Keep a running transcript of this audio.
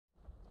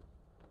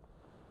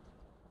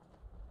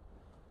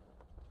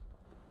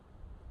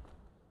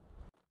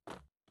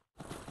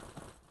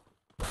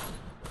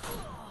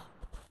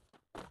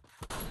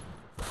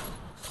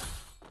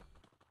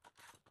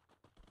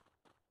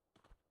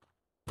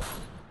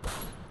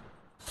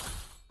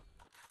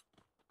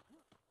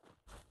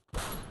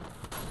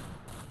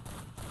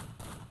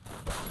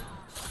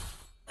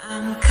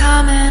I'm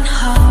coming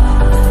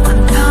home,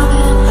 I'm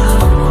coming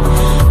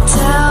home.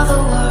 Tell the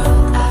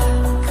world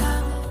I'm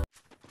coming.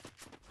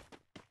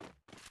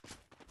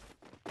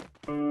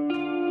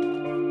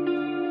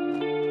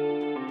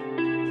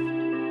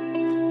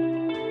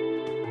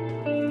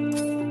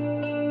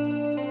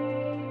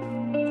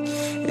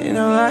 In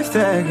a life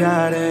that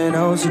got in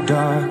oh so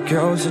dark, a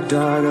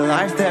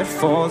life that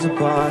falls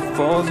apart,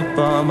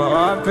 my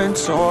heart been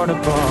torn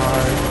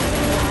apart,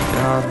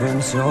 I've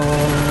been torn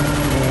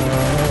apart.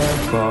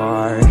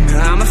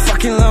 I'm a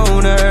fucking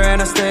loner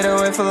and I stayed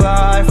away for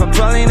life. I'll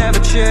probably never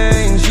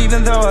change,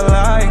 even though I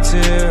like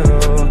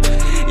to,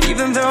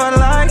 even though I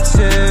like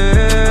to.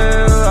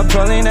 I'll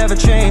probably never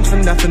change for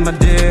nothing, my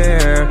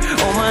dear.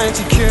 All my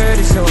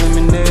insecurities holding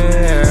me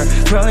near.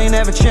 Probably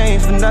never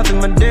change for nothing,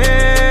 my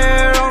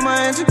dear. All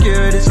my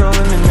insecurities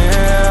holding me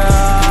near.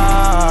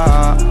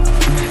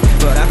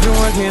 But I've been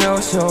working oh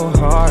so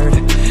hard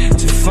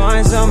to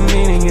find some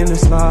meaning in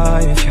this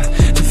life,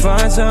 to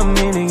find some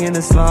meaning in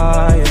this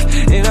life.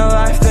 In a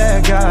life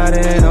that got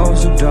in oh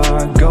so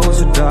dark, goes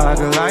so dark.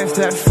 A life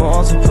that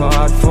falls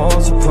apart,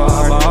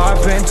 my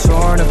heart been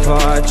torn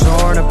apart.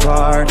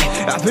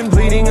 I've been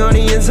bleeding on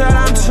the inside,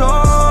 I'm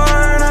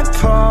torn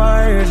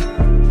apart.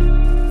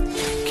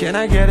 Can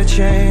I get a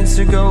chance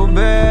to go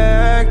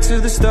back to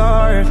the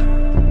start?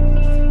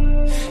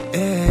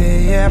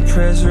 Yeah,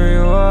 press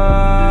rewind.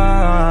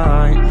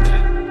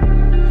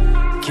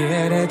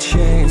 Get a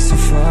chance to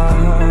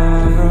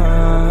find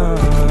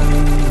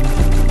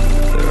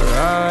the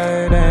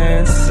right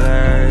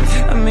answers.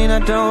 I mean, I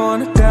don't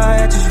wanna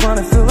die, I just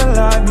wanna feel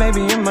alive.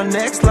 Maybe in my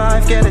next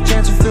life, get a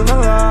chance to feel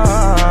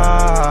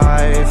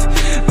alive.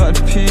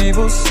 But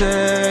people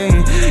say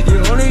you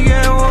only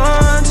get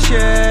one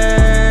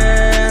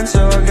chance,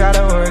 so I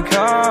gotta work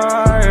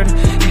hard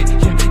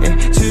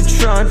to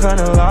try and find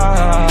a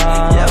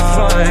light. Yeah,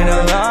 find a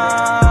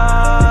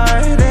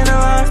light in a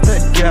life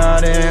that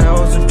got in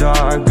oh so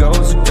dark,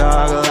 goes so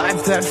dark. A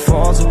life that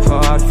falls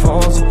apart.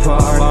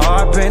 My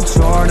heart been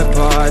torn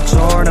apart.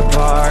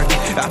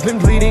 I've been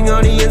bleeding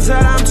on the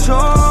inside, I'm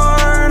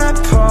torn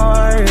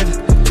apart.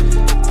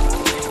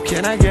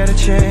 Can I get a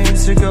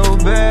chance to go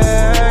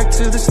back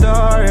to the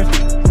start?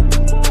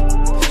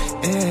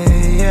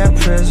 Yeah,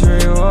 press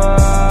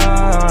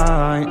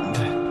rewind.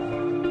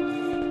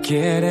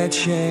 Get a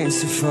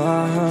chance to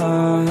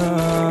find.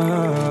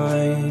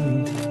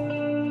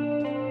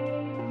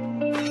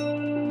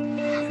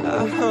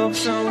 I hope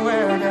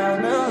somewhere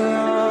down the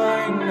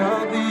line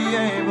I'll be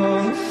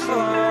able to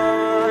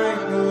find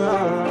the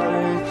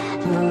light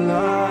in a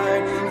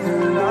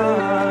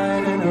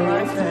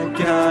life that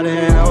got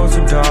in oh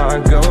so dark,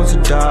 goes so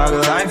dark. A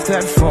life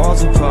that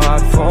falls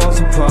apart.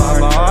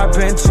 My heart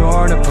been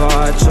torn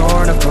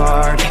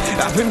apart.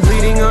 I've been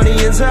bleeding on the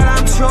inside,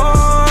 I'm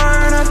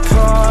torn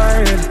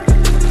apart.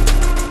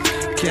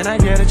 Can I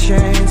get a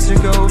chance to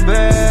go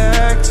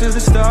back to the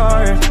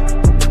start?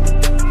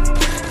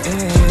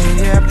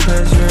 Yeah,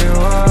 press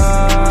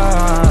rewind.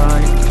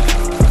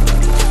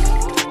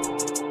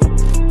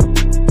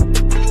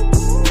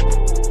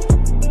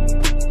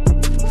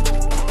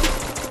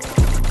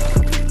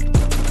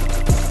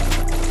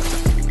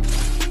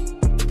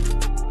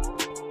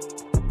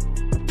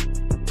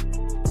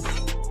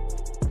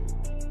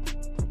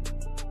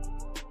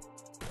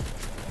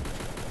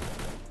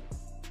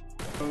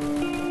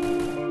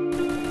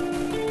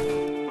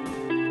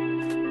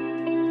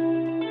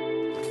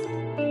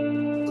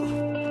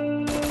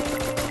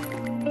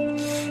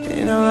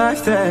 In a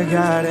life that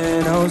got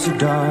in oh so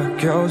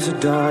dark, a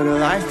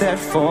life that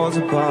falls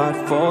apart,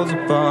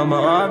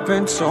 my heart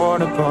been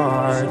torn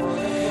apart,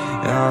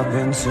 I've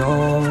been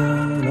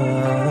torn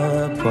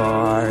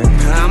apart.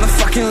 I'm a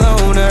fucking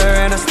loner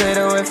and I stayed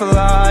away for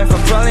life.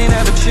 I'll probably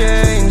never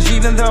change,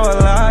 even though I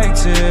like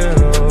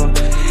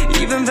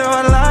to, even though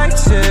I like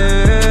to.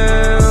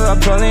 I'll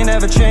probably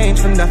never change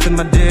for nothing,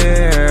 my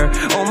dear.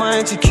 All my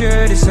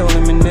insecurities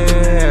holding me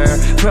near.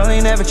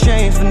 Probably never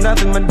change for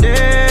nothing, my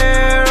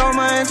dear. All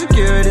my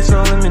insecurities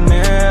holding me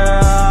near.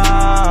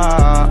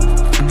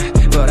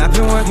 But I've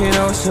been working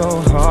oh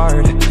so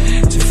hard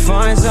to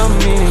find some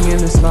meaning in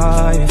this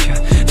life,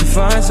 to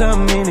find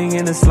some meaning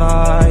in this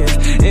life.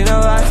 In a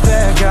life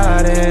that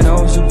got in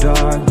oh so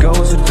dark,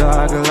 goes so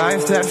dark. A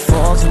life that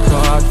falls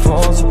apart.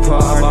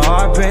 My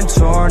heart been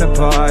torn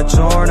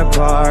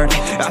apart.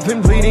 I've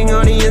been bleeding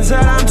on the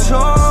inside, I'm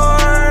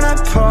torn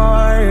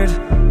apart.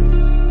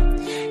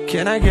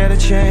 Can I get a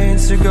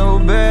chance to go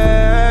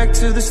back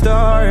to the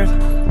start?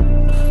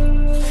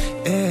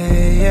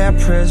 Yeah,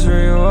 press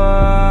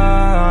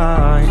rewind.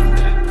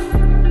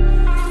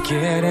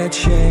 Get a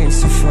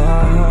chance to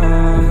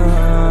find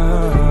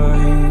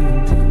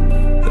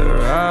the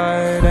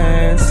right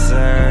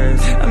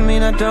answers. I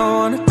mean, I don't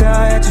wanna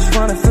die, I just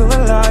wanna feel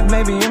alive.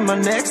 Maybe in my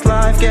next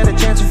life, get a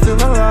chance to feel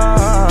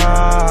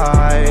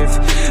alive.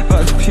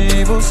 But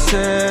people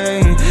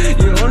say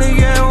you only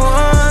get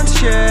one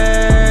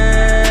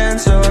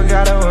chance, so I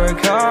gotta work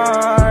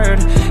hard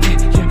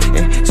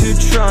to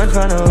try and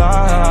find a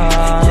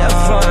light. Yeah,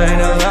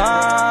 find a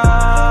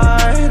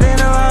light in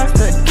a life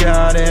that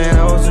got in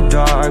oh so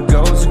dark,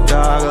 goes so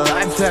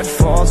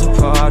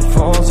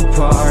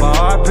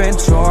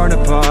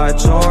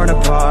torn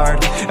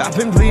apart. I've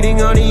been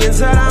bleeding on the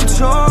inside, I'm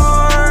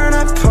torn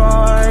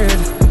apart.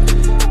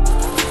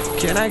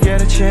 Can I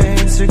get a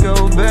chance to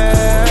go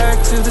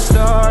back to the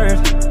start?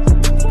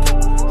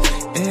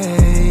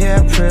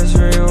 Yeah, press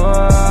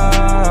rewind.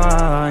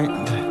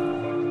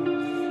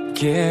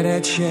 Get a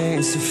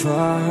chance to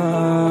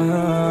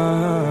find.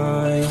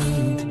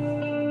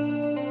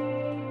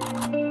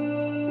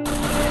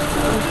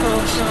 I'll go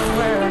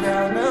somewhere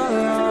down the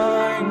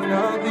line.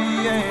 I'll be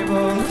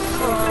able to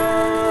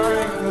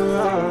find the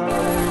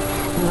light,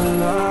 the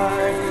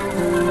light,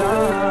 the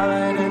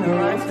light in a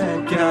life that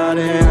got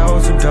it.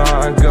 Goes so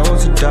dark,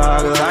 goes so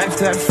dark. Life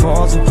that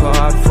falls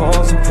apart,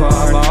 falls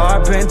apart. My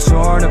heart been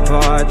torn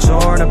apart,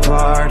 torn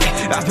apart.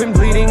 I've been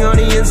bleeding on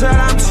the inside,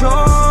 I'm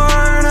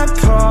torn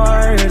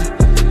apart.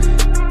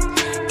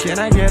 Can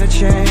I get a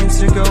chance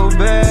to go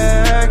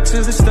back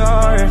to the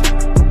start?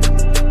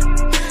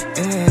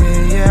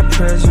 Yeah,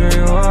 press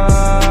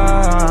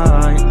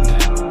rewind.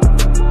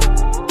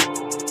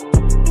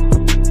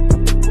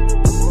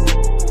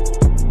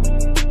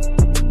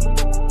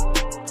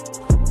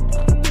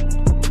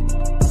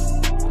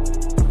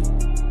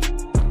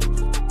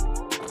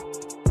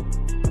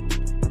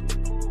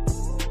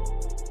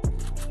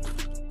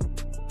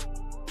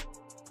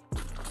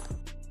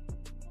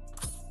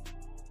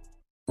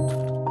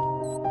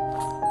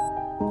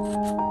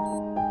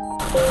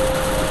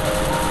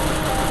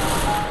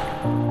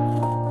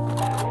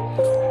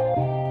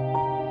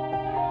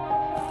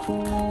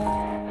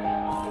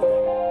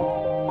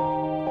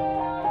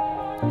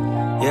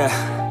 Yeah.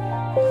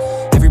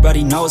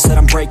 Everybody knows that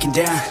I'm breaking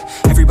down.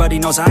 Everybody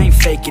knows I ain't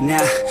faking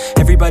now.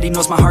 Everybody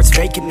knows my heart's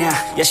vacant now.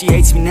 Yeah, she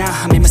hates me now,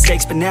 I made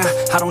mistakes but now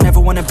I don't ever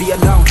wanna be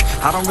alone.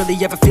 I don't really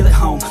ever feel at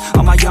home.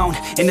 On my own,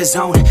 in the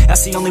zone,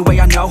 that's the only way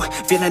I know.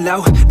 Feeling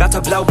low, about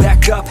to blow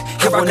back up.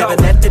 Here I won't ever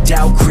let the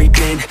doubt creep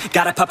in.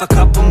 Gotta pop a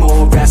couple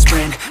more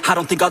aspirin. I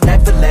don't think I'll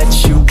ever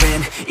let you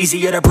in.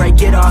 Easier to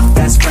break it off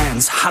best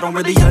friends. I don't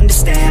really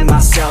understand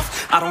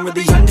myself. I don't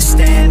really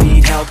understand,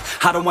 need help.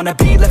 I don't wanna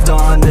be left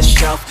on the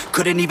shelf.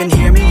 Couldn't even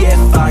hear me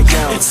if I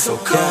yelled. It's so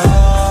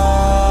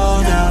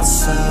cold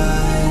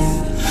outside.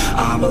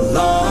 I'm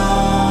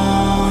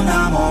alone,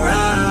 I'm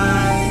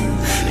alright.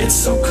 It's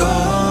so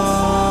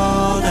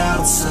cold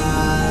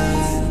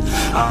outside.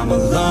 I'm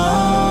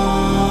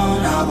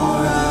alone, I'm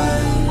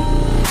alright.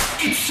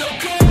 It's so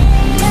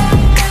cold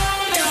outside.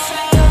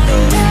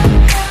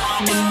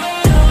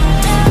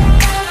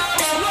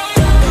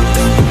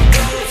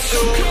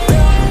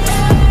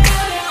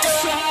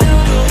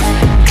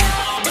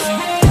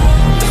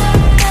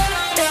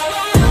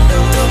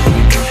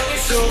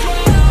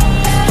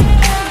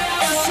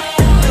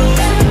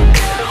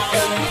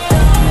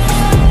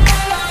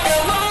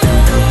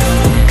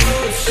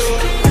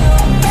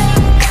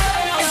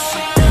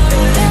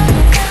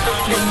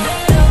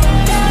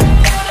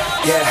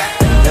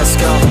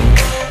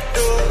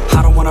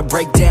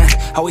 Break down,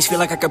 always feel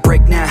like I could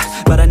break now,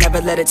 but I never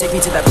let it take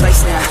me to that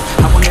place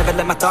now. I won't ever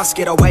let my thoughts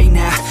get away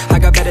now. I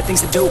got better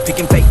things to do,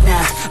 picking fate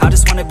now. I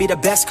just wanna be the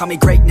best, call me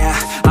great now.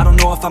 I don't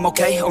know if I'm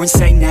okay or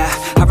insane now.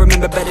 I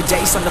remember better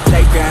days on the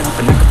playground,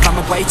 hoping I could find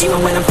my way.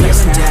 Even when I'm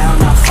feeling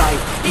down, I'll fight.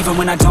 Even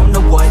when I don't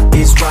know what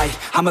is right,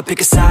 I'ma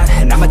pick a side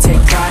and I'ma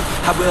take pride.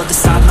 I will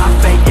decide my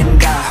fate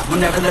and I will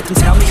never let them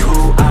tell me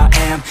who I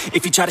am.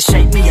 If you try to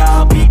shake me,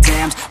 I'll be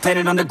damned.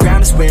 Planet on the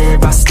ground is where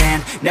I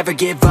stand. Never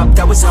give up,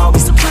 that was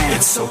always the plan.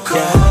 It's so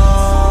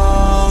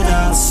cold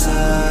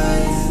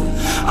outside.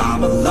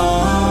 I'm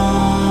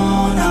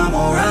alone, I'm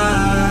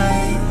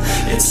alright.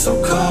 It's so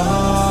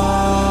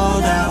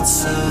cold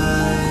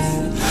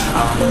outside.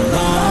 I'm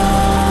alone.